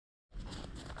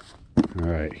All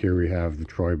right, here we have the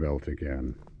Troy-Bilt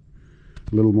again.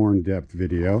 A little more in-depth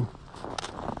video.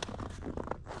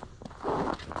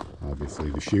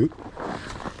 Obviously the chute.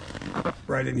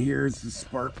 Right in here is the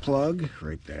spark plug,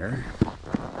 right there.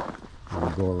 We'll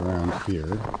go around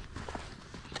here.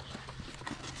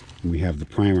 We have the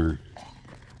primer.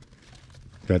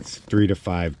 That's 3 to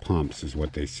 5 pumps is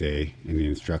what they say in the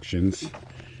instructions.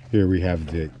 Here we have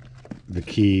the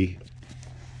key,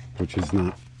 which is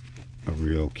not a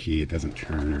real key. It doesn't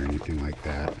turn or anything like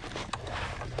that.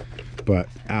 But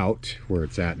out, where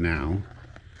it's at now,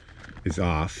 is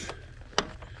off,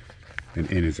 and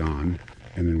in is on.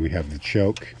 And then we have the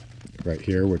choke right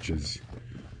here, which is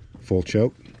full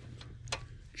choke,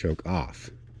 choke off.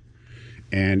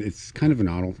 And it's kind of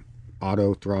an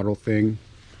auto throttle thing.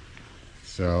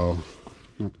 So,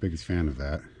 not the biggest fan of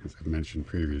that, as I've mentioned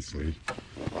previously.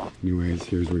 Anyways,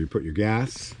 here's where you put your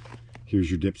gas. Here's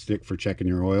your dipstick for checking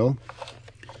your oil.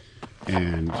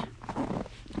 And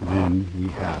then we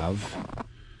have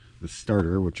the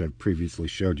starter, which I've previously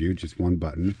showed you, just one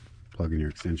button. Plug in your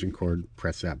extension cord,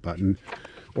 press that button.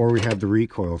 Or we have the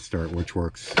recoil start, which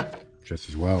works just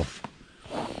as well.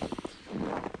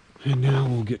 And now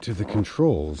we'll get to the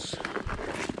controls.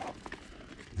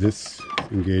 This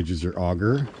engages your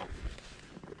auger.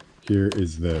 Here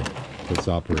is this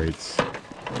operates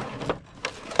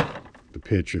the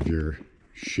pitch of your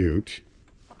chute.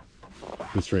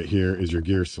 This right here is your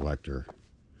gear selector.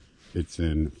 It's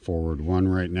in forward 1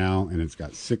 right now, and it's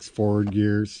got 6 forward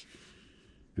gears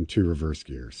and 2 reverse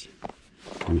gears.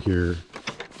 And here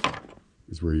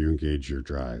is where you engage your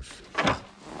drive.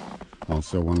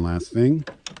 Also, one last thing,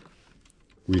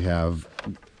 we have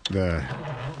the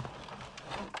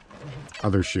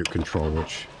other chute control,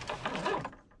 which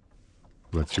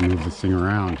lets you move this thing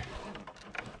around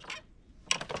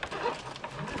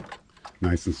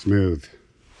nice and smooth.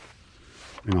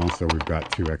 And also we've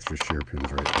got 2 extra shear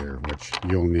pins right there, which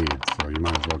you'll need, so you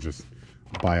might as well just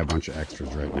buy a bunch of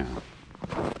extras right now.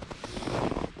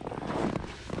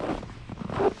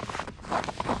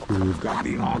 And we've got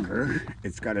the auger.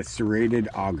 It's got a serrated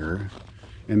auger,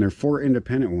 and they're 4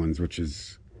 independent ones, which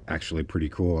is actually pretty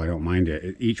cool. I don't mind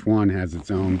it. Each one has its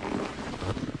own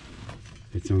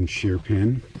shear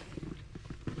pin.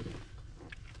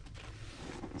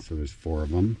 So there's 4 of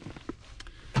them.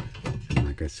 And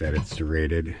like I said, it's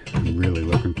serrated. I'm really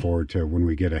looking forward to when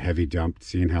we get a heavy dump,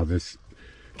 seeing how this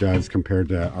does compared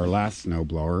to our last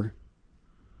snowblower,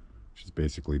 which is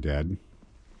basically dead.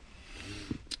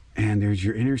 And there's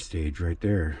your inner stage right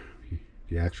there,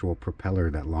 the actual propeller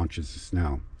that launches the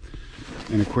snow.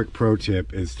 And a quick pro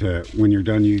tip is to, when you're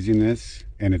done using this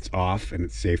and it's off and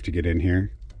it's safe to get in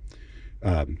here,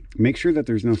 make sure that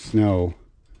there's no snow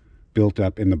built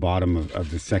up in the bottom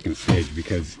of the second stage,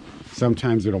 because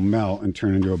sometimes it'll melt and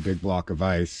turn into a big block of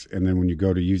ice, and then when you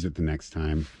go to use it the next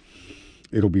time,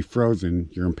 it'll be frozen.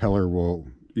 Your impeller will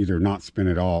either not spin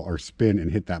at all or spin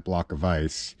and hit that block of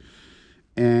ice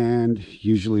and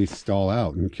usually stall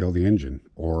out and kill the engine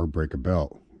or break a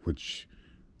belt, which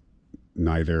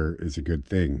neither is a good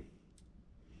thing.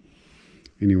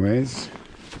 Anyways,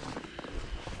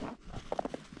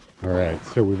 all right,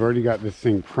 so we've already got this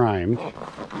thing primed,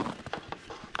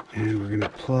 and we're gonna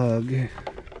plug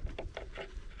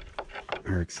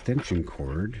our extension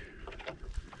cord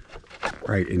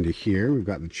right into here. We've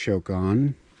got the choke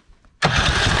on.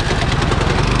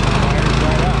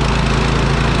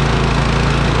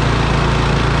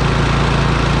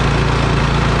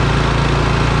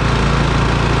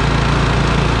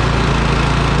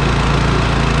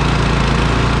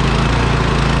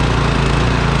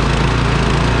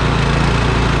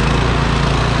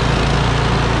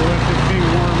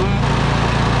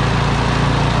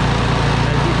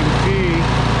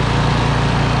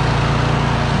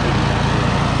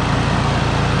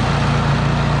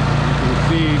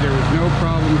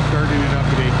 Starting it up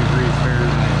at 8 degrees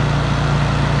Fahrenheit.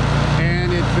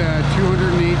 And it's a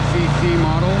 208cc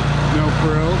model, no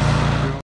frills.